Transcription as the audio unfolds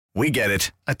We get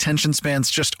it. Attention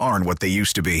spans just aren't what they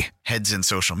used to be. Heads in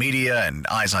social media and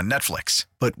eyes on Netflix.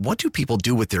 But what do people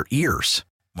do with their ears?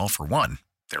 Well, for one,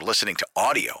 they're listening to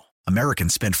audio.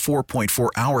 Americans spend 4.4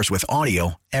 hours with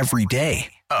audio every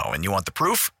day. Oh, and you want the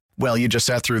proof? Well, you just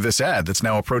sat through this ad that's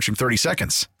now approaching 30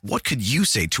 seconds. What could you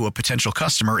say to a potential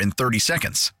customer in 30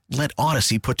 seconds? Let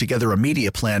Odyssey put together a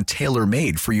media plan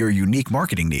tailor-made for your unique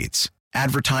marketing needs.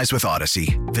 Advertise with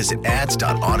Odyssey. Visit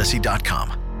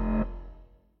ads.odyssey.com.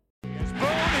 Boone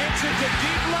hits it to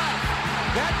deep left.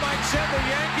 That might send the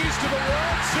Yankees to the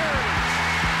World Series.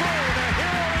 Boone, a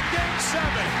hero in Game 7.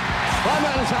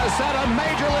 Clemens has set a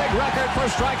major league record for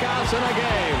strikeouts in a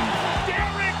game.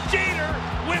 Derek Jeter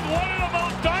with one of the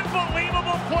most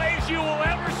unbelievable plays you will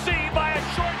ever see by a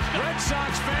shortstop. Red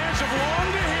Sox fans have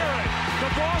longed to hear it. The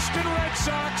Boston Red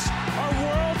Sox are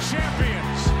world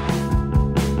champions.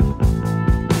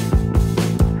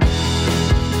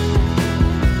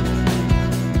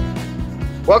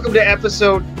 Welcome to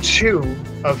episode 2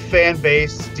 of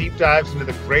Fanbase, deep dives into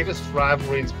the greatest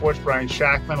rivalry in sports. Brian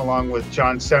Shackman, along with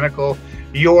John Senecal,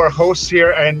 your hosts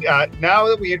here. And now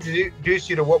that we introduce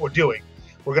you to what we're doing,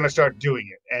 we're going to start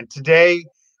doing it. And today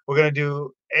we're going to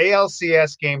do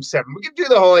ALCS Game 7. We can do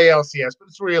the whole ALCS, but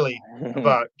it's really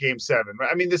about Game 7.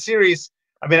 I mean, the series,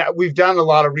 we've done a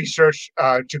lot of research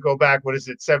to go back,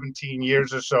 17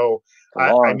 years or so.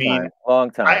 Long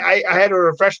time. I had to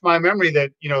refresh my memory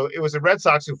that, it was the Red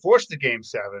Sox who forced the Game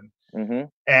 7. Mm-hmm.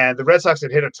 And the Red Sox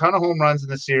had hit a ton of home runs in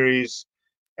the series.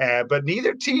 But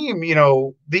neither team,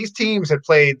 these teams had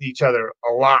played each other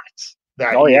a lot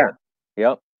that year.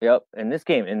 Yeah. Yep. In this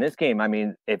game, I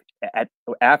mean,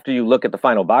 after you look at the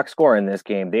final box score in this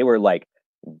game, they were like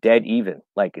dead even.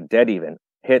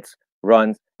 Hits,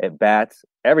 runs, at bats,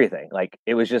 everything. Like,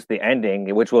 it was just the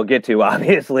ending, which we'll get to,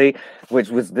 obviously, which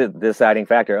was the deciding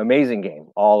factor. Amazing game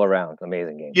all around.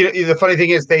 Amazing game. The funny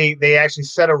thing is they actually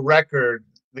set a record.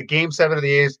 The Game 7 of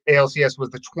the ALCS was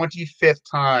the 25th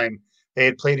time they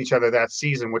had played each other that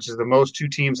season, which is the most two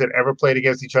teams that ever played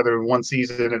against each other in one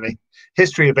season in the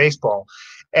history of baseball.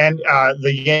 And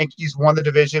the Yankees won the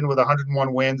division with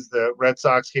 101 wins. The Red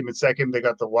Sox came in second. They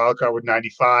got the wild card with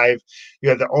 95. You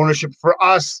had the ownership. For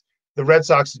us, the Red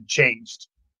Sox had changed.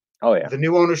 Oh, yeah. The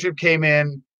new ownership came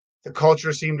in. The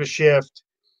culture seemed to shift.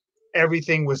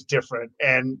 Everything was different.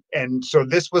 And so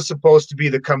this was supposed to be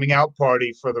the coming out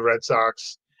party for the Red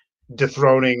Sox,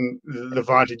 dethroning the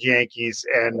vaunted Yankees.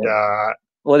 And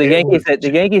the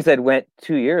Yankees had went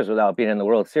 2 years without being in the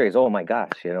World Series. Oh my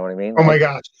gosh, you know what I mean? Oh my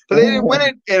gosh. But they didn't win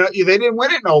it. They didn't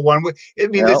win it in 01.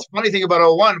 The funny thing about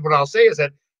 01, what I'll say is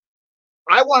that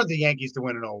I wanted the Yankees to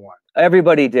win in 01.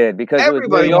 Everybody did, because it was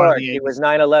New York. It was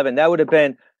 9/11. That would have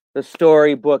been the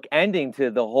storybook ending to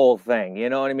the whole thing. You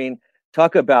know what I mean?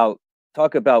 Talk about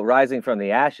rising from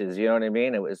the ashes. You know what I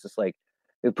mean? It was just like,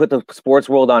 it put the sports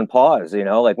world on pause.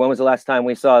 Like, when was the last time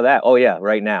we saw that? Oh yeah,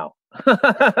 right now.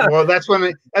 Well, that's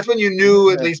when you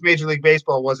knew at least Major League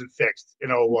Baseball wasn't fixed in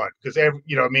 01, because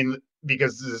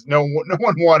no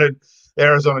one wanted the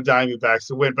Arizona Diamondbacks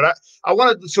to win. But I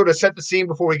wanted to sort of set the scene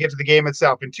before we get to the game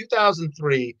itself. In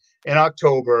 2003, in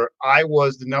October, I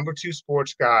was the number 2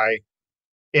 sports guy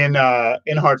in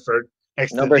Hartford.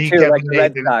 Number 2, like the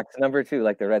Red Sox. Number 2,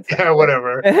 like the Red Sox. Yeah,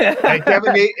 whatever.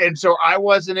 And so I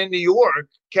wasn't in New York.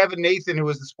 Kevin Nathan, who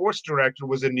was the sports director,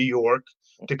 was in New York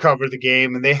to cover the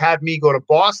game, and they had me go to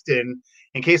Boston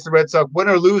in case the Red Sox win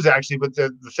or lose, actually. But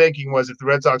the thinking was, if the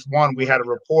Red Sox won, we had a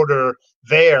reporter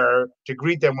there to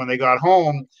greet them when they got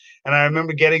home. And I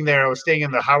remember getting there. I was staying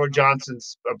in the Howard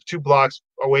Johnson's 2 blocks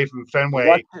away from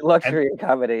Fenway. Luxury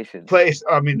accommodation. The place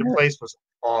was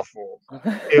awful.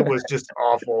 It was just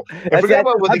awful. And forget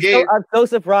about what the game. I'm so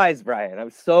surprised, Brian. I'm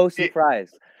so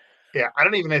surprised. Yeah, I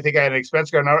don't even think I had an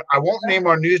expense card. I won't name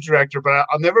our news director, but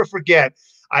I'll never forget.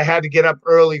 I had to get up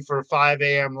early for 5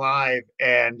 a.m. live,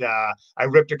 and I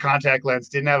ripped a contact lens,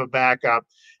 didn't have a backup.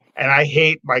 And I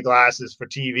hate my glasses for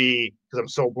TV because I'm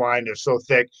so blind. They're so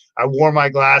thick. I wore my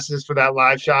glasses for that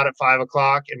live shot at 5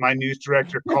 o'clock, and my news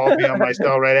director called me on my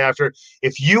cell right after.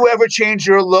 If you ever change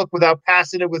your look without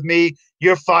passing it with me,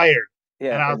 you're fired.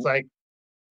 Yeah, and I was like,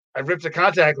 I ripped a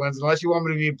contact lens. Unless you want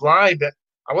me to be blind,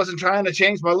 I wasn't trying to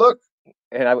change my look.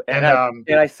 And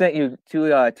I sent you two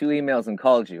emails and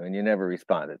called you, and you never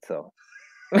responded. So,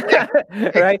 yeah,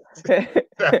 right?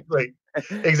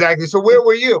 Exactly. So where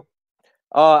were you?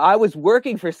 I was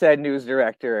working for said news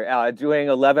director, doing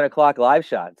 11 o'clock live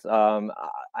shots.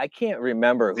 I can't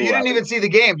remember. So you didn't even see the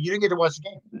game. You didn't get to watch the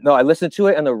game. No, I listened to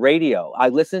it on the radio. I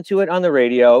listened to it on the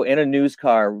radio in a news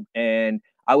car, and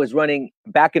I was running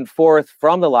back and forth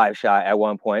from the live shot at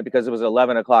one point because it was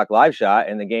 11 o'clock live shot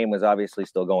and the game was obviously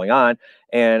still going on.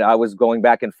 And I was going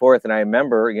back and forth. And I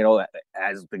remember,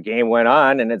 as the game went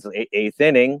on and it's eighth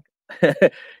inning,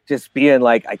 just being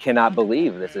like, I cannot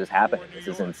believe this is happening. This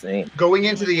is insane. Going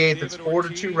into the eighth, it's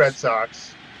 4-2 Red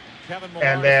Sox.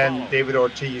 And then David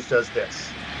Ortiz does this.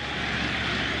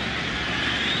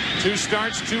 2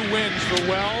 starts, 2 wins for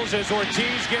Wells as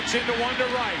Ortiz gets into one to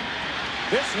right.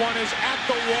 This one is at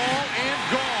the wall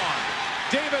and gone.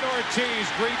 David Ortiz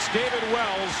greets David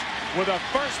Wells with a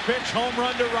first pitch home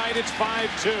run to right. It's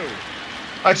 5-2. All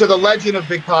right, so the legend of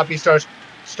Big Papi starts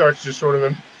to sort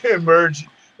of emerge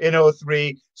in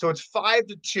 03. So it's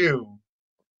 5-2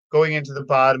 going into the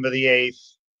bottom of the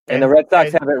eighth. And the Red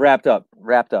Sox have it wrapped up.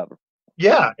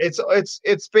 Yeah,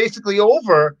 it's basically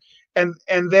over. And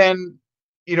then,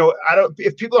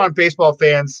 if people aren't baseball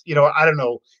fans, I don't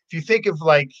know. If you think of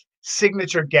like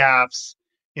signature gaffes,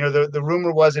 the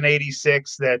rumor was in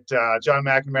 '86 that John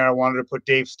McNamara wanted to put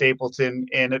Dave Stapleton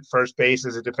in at first base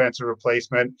as a defensive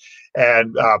replacement.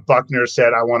 And Buckner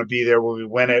said, I want to be there when we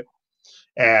win it.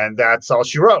 And that's all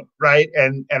she wrote, right?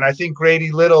 And I think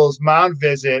Grady Little's mound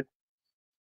visit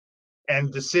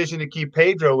and decision to keep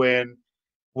Pedro in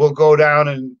will go down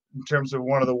in terms of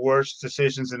one of the worst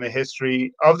decisions in the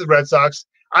history of the Red Sox.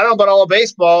 I don't know about all of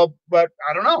baseball, but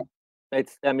I don't know. It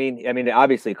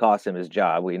obviously cost him his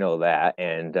job. We know that.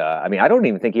 And I don't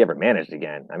even think he ever managed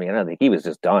again. I don't think he was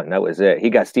just done. That was it. He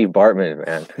got Steve Bartman,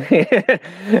 man.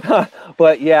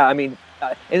 But yeah, and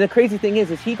the crazy thing is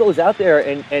he goes out there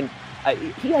and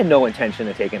he had no intention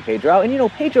of taking Pedro out.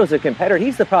 And, Pedro's a competitor.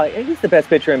 He's the best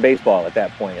pitcher in baseball at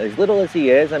that point. As little as he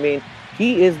is,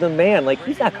 he is the man. Like,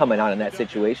 he's not coming out in that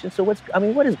situation. So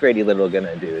what is Grady Little going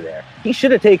to do there? He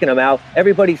should have taken him out.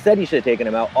 Everybody said he should have taken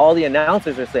him out. All the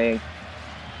announcers are saying,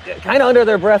 kind of under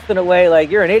their breath in a way,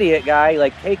 like, you're an idiot, guy.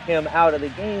 Like, take him out of the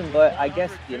game. But I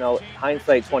guess,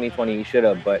 hindsight 2020, he should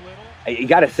have. But you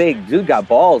got to say, dude got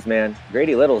balls, man.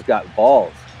 Grady Little's got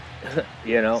balls,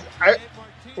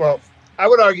 I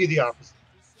would argue the opposite.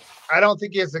 I don't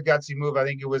think he has a gutsy move. I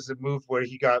think it was a move where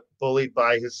he got bullied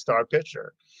by his star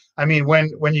pitcher.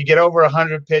 When you get over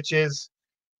 100 pitches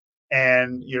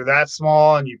and you're that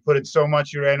small and you put in so much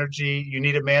of your energy, you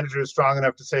need a manager who's strong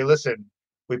enough to say, listen,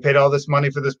 we paid all this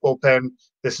money for this bullpen.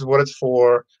 This is what it's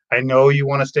for. I know you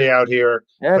want to stay out here.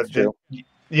 Yeah, that's true.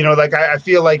 I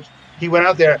feel like he went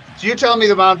out there. So you're telling me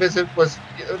the mound visit was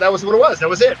what it was. That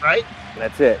was it, right?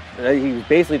 That's it. He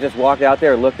basically just walked out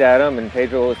there, looked at him, and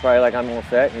Pedro was probably like, I'm all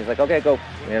set. And he's like, okay, go.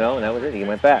 And that was it. He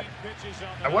went back.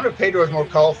 I wonder if Pedro was more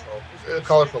colorful.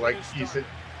 Like he said,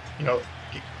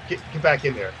 get back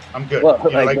in there. I'm good. Well,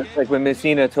 like when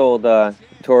Messina told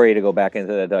Torrey to go back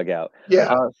into the dugout.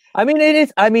 Yeah. It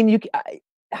is.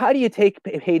 How do you take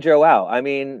Pedro out?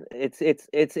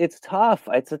 It's tough.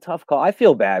 It's a tough call. I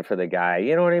feel bad for the guy.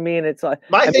 You know what I mean? It's like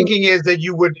my thinking is that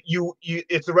you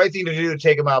it's the right thing to do to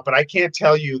take him out. But I can't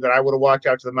tell you that I would have walked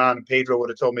out to the mound and Pedro would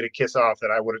have told me to kiss off.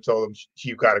 That I would have told him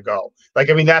you got to go. That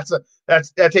would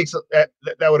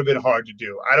have been hard to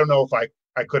do. I don't know if I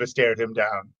could have stared him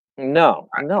down. No.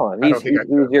 He's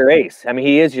your ace.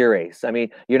 He is your ace.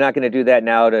 You're not going to do that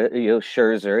now to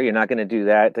Scherzer. You're not going to do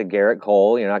that to Garrett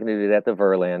Cole. You're not going to do that to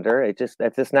Verlander.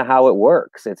 That's just not how it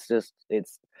works. It's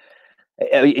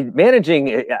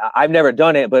managing. I've never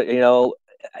done it, but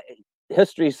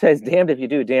history says damned if you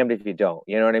do, damned if you don't.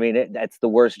 You know what I mean? That's the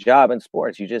worst job in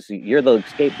sports. You're the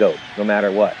scapegoat no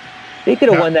matter what. They could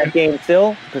have won that game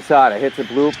still. Posada hits a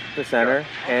bloop to center,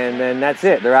 and then that's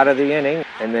it. They're out of the inning,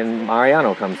 and then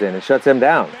Mariano comes in and shuts them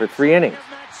down for 3 innings.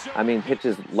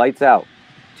 Pitches lights out.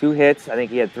 2 hits. I think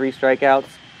he had 3 strikeouts.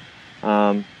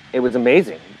 It was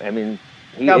amazing. Back in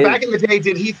the day,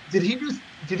 did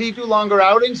he do longer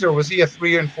outings, or was he a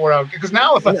 3 and 4 out? Because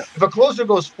now if a closer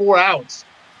goes 4 outs,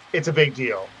 it's a big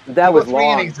deal. That was 3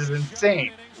 long. innings is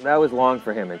insane. That was long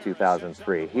for him in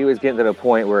 2003. He was getting to the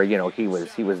point where he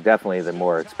was definitely the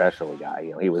more special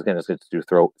guy. He was going to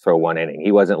throw 1 inning.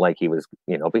 He wasn't like he was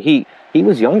but he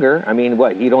was younger.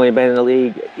 He'd only been in the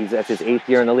league. That's his 8th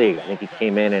year in the league. I think he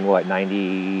came in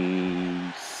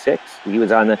 96. He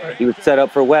was set up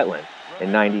for Wetland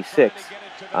in 96.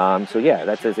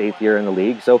 That's his 8th year in the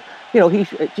league. So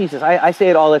I say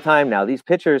it all the time now. These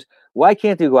pitchers, why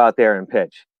can't they go out there and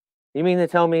pitch? You mean to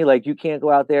tell me you can't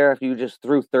go out there if you just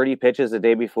threw 30 pitches the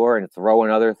day before and throw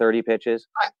another 30 pitches?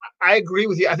 I agree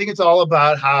with you. I think it's all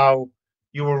about how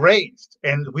you were raised,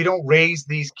 and we don't raise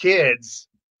these kids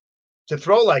to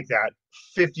throw like that.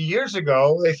 50 years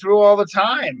ago, they threw all the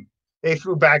time. They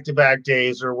threw back-to-back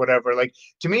days or whatever.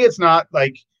 To me, it's not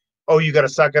like, oh, you got to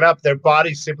suck it up. Their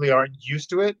bodies simply aren't used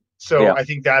to it. So yeah. I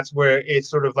think that's where it's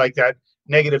sort of like that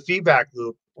negative feedback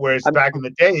loop. Whereas back in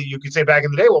the day, you could say back in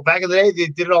the day, they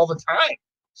did it all the time.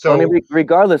 So I mean,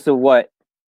 regardless of what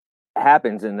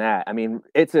happens in that, I mean,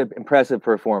 it's an impressive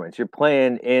performance. You're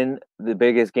playing in the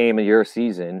biggest game of your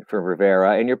season for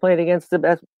Rivera, and you're playing against the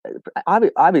best.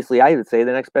 Obviously, I would say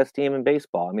the next best team in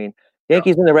baseball. I mean,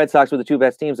 Yankees and the Red Sox were the two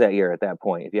best teams that year at that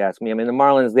point, if you ask me. I mean, the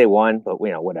Marlins, they won, but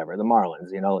whatever. The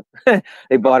Marlins,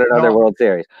 they bought another World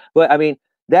Series. But I mean,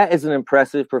 that is an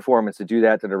impressive performance to do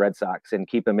that to the Red Sox and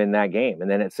keep them in that game. And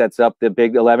then it sets up the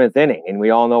big 11th inning, and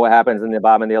we all know what happens in the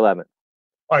bottom of the 11th.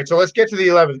 All right, so let's get to the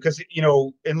 11th because,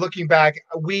 in looking back,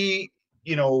 we,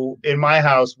 in my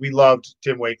house, we loved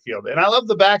Tim Wakefield. And I love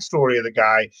the backstory of the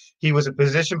guy. He was a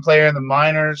position player in the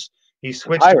minors. He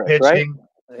switched to pitching.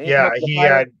 Right? Yeah, he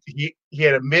had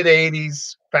a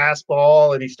mid-80s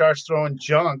fastball, and he starts throwing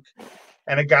junk.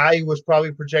 And a guy who was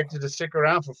probably projected to stick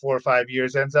around for 4 or 5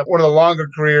 years ends up one of the longer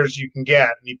careers you can get.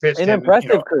 And he pitched an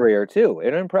impressive career too.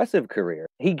 An impressive career.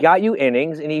 He got you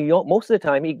innings, and most of the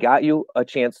time he got you a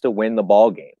chance to win the ball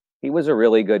game. He was a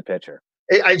really good pitcher.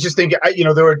 I just think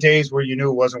there were days where you knew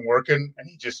it wasn't working, and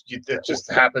it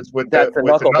just happens with the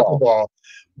knuckleball.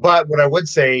 But what I would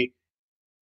say,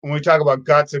 when we talk about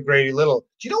guts of Grady Little,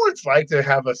 do you know what it's like to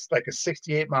have a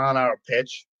 68-mile-an-hour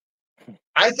pitch?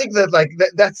 I think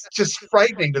that's just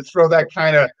frightening to throw that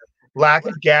kind of lack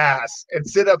of gas and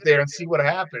sit up there and see what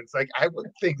happens. Like, I would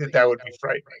think that would be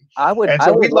frightening. I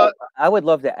would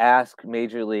love to ask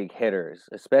major league hitters,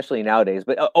 especially nowadays,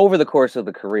 but over the course of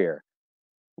the career,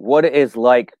 what it is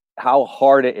like, how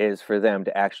hard it is for them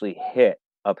to actually hit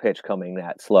a pitch coming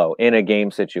that slow in a game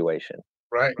situation.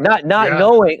 Right. Not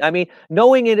knowing. I mean,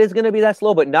 knowing it is going to be that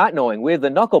slow, but not knowing with the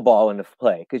knuckleball in the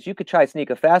play, because you could try to sneak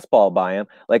a fastball by him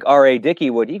like R.A. Dickey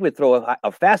would. He would throw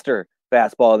a faster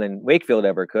fastball than Wakefield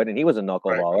ever could, and he was a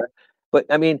knuckleballer. Right. But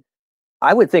I mean,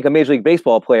 I would think a Major League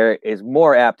Baseball player is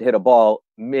more apt to hit a ball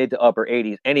mid to upper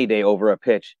 80s any day over a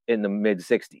pitch in the mid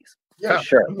 60s. Yeah,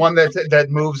 sure. One that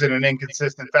moves in an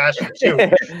inconsistent fashion too.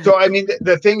 So I mean,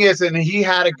 the thing is, and he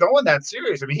had it going that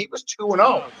series. I mean, he was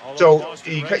 2-0. So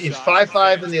he's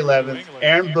 5-5 in the 11th.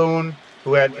 Aaron Boone,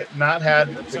 who had not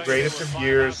had the greatest of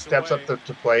years, steps up to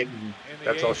plate, and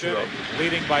that's all she wrote.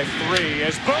 Leading by 3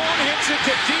 as Boone hits it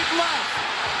to deep left.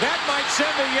 That might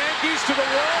send the Yankees to the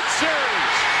World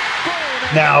Series.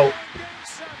 Now,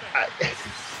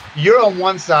 you're on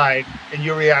one side, and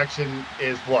your reaction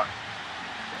is what?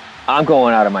 I'm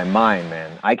going out of my mind,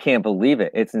 man. I can't believe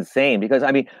it. It's insane because,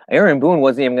 I mean, Aaron Boone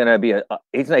wasn't even going to be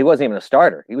he wasn't even a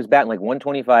starter. He was batting like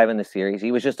 125 in the series.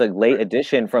 He was just a late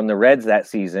addition from the Reds that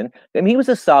season. I mean, he was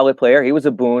a solid player. He was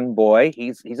a Boone boy.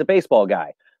 He's a baseball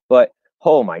guy. But,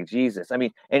 oh my Jesus. I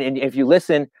mean, and if you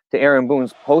listen to Aaron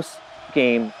Boone's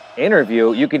post-game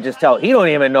interview, you can just tell he don't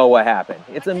even know what happened.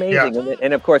 It's amazing. Yeah.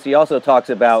 And of course, he also talks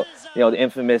about, the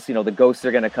infamous, the ghosts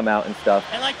are going to come out and stuff.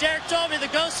 And like Derek told me, the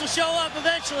ghosts will show up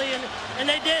eventually, and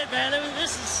they did, man.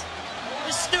 This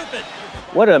is stupid.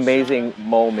 What an amazing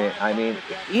moment. I mean,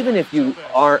 even if you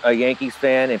aren't a Yankees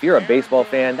fan, if you're a baseball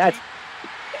fan, that's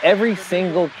every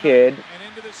single kid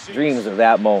dreams of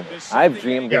that moment. I've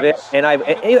dreamed of it, and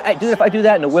if I do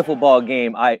that in a wiffle ball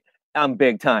game, I'm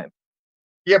big time.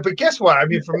 Yeah, but guess what? I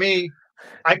mean, for me,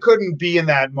 I couldn't be in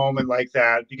that moment like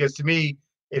that because to me,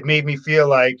 it made me feel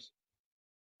like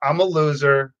I'm a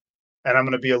loser and I'm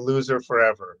going to be a loser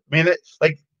forever. I mean,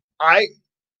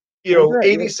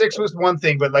 86 was one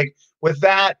thing, but like with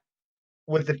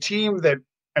the team that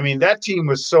team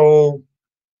was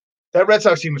that Red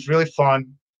Sox team was really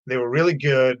fun. They were really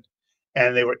good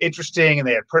and they were interesting and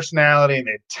they had personality and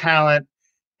they had talent.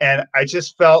 And I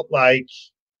just felt like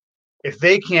if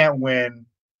they can't win,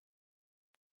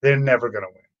 they're never going to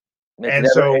win.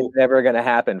 It's never going to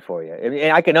happen for you. I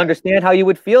mean, I can understand how you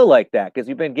would feel like that because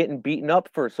you've been getting beaten up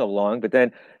for so long. But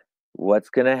then, what's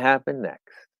going to happen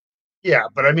next? Yeah,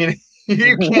 but I mean,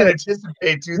 you can't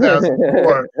anticipate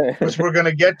 2004, which we're going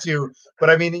to get to.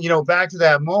 But I mean, back to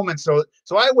that moment. So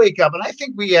I wake up, and I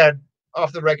think we had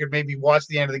off the record maybe watched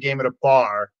the end of the game at a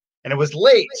bar, and it was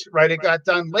late, right? It got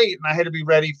done late, and I had to be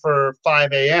ready for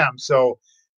 5 a.m. So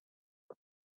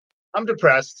I'm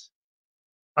depressed.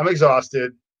 I'm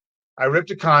exhausted. I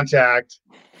ripped a contact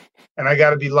and I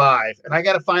got to be live and I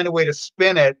got to find a way to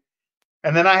spin it.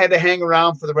 And then I had to hang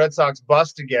around for the Red Sox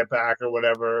bus to get back or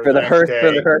whatever. For the Hearst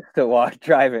to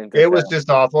drive in. It was just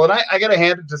awful. And I got to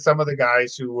hand it to some of the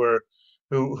guys who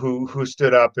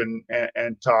stood up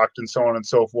and talked and so on and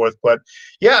so forth. But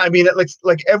yeah, I mean,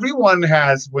 like everyone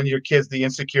has when you're kids, the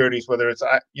insecurities, whether it's,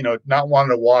 not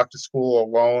wanting to walk to school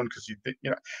alone. Cause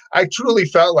I truly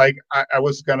felt like I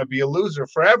was going to be a loser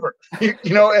forever,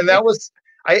 and that was,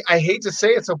 I hate to say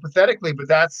it so pathetically, but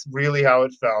that's really how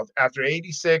it felt after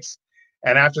 86.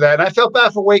 And after that, and I felt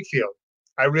bad for Wakefield.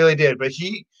 I really did. But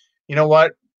he, you know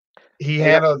what? He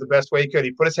handled it the best way he could.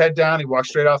 He put his head down. He walked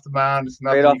straight off the mound. It's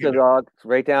straight off the dog,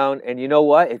 right down. And you know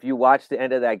what? If you watch the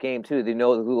end of that game, too, do you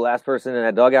know who the last person in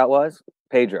that dugout was?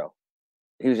 Pedro.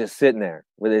 He was just sitting there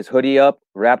with his hoodie up,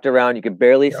 wrapped around. You could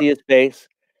barely see his face.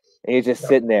 And he's just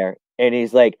sitting there. And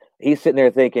he's sitting there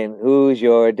thinking, who's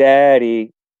your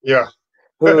daddy? Yeah.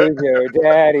 Who's your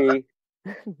daddy?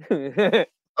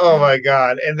 Oh, my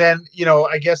God. And then,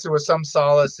 I guess there was some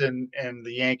solace in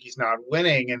the Yankees not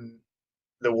winning in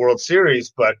the World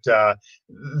Series. But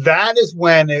that is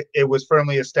when it was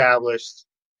firmly established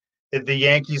that the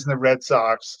Yankees and the Red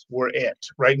Sox were it,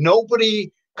 right?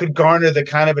 Nobody could garner the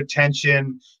kind of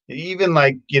attention, even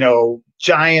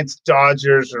Giants,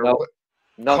 Dodgers, or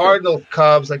Cardinals,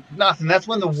 Cubs, nothing. That's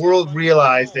when the world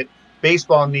realized that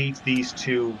baseball needs these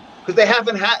two, because they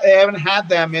haven't had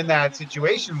them in that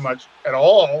situation much at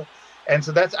all. And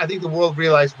so I think the world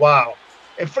realized, wow.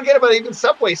 And forget about even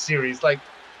Subway Series.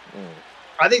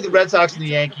 I think the Red Sox and the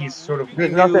Yankees sort of knew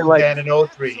then in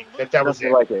 2003 that was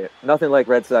it. Nothing like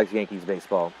Red Sox Yankees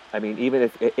baseball. I mean,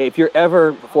 even if you're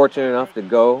ever fortunate enough to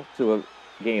go to a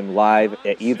game live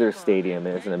at either stadium,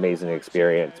 it's an amazing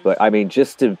experience. But I mean,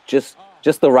 just the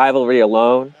rivalry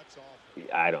alone,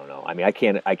 I don't know. I mean, I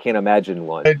can't imagine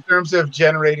one. In terms of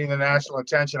generating the national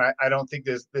attention, I don't think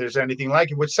there's anything like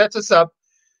it, which sets us up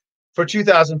for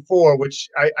 2004. Which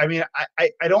I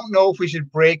don't know if we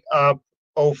should break up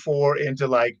 2004 into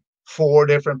 4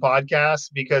 different podcasts,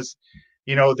 because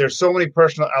there's so many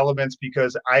personal elements,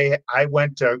 because I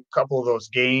went to a couple of those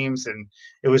games and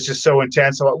it was just so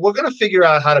intense. So we're going to figure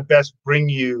out how to best bring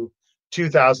you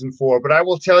 2004. But I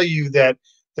will tell you that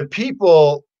the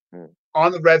people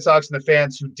on the Red Sox and the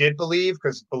fans who did believe,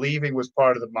 because believing was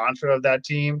part of the mantra of that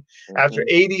team, after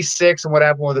 86 and what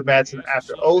happened with the Mets, and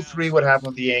after 2003 what happened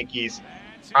with the Yankees,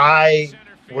 I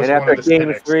was one of the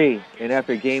cynics.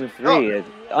 After game 3, it's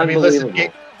unbelievable. I mean, listen,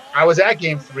 I was at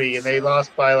game 3 and they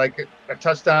lost by a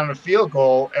touchdown and a field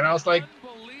goal, and I was like,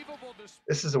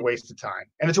 this is a waste of time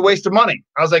and it's a waste of money.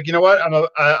 I was like, you know what?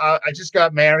 I just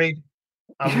got married.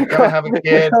 I'm gonna have a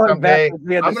kid someday.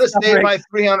 I'm gonna save my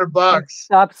 $300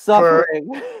 Stop suffering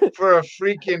for a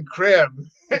freaking crib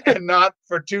and not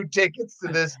for 2 tickets to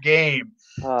this game.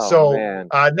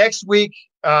 Next week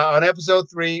on episode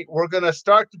 3, we're gonna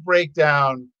start to break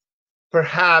down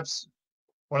perhaps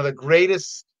one of the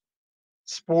greatest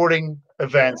sporting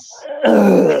events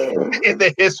in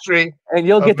the history. And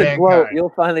you'll get the glow.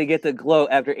 You'll finally get the glow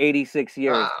after 86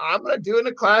 years. I'm gonna do it in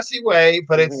a classy way,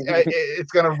 but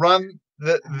it's gonna run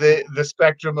the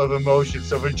spectrum of emotion.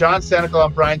 So for John Senecal,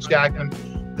 I'm Brian Jackman.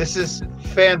 This is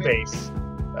Fan Base.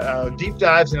 Deep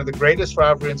dives into the greatest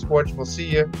rivalry in sports. We'll see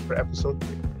you for episode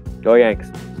 3. Go Yanks.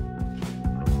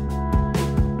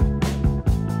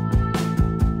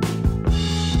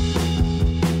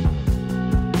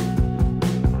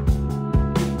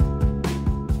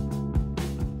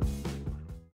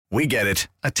 We get it.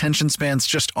 Attention spans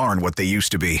just aren't what they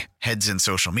used to be. Heads in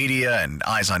social media and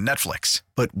eyes on Netflix.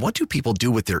 But what do people do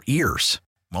with their ears?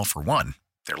 Well, for one,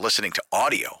 they're listening to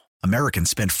audio. Americans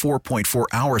spend 4.4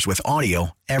 hours with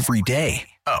audio every day.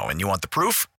 Oh, and you want the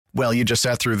proof? Well, you just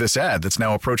sat through this ad that's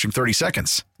now approaching 30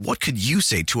 seconds. What could you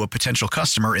say to a potential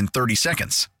customer in 30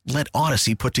 seconds? Let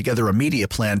Odyssey put together a media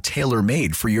plan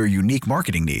tailor-made for your unique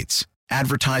marketing needs.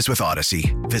 Advertise with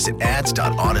Odyssey. Visit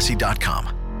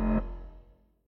ads.odyssey.com.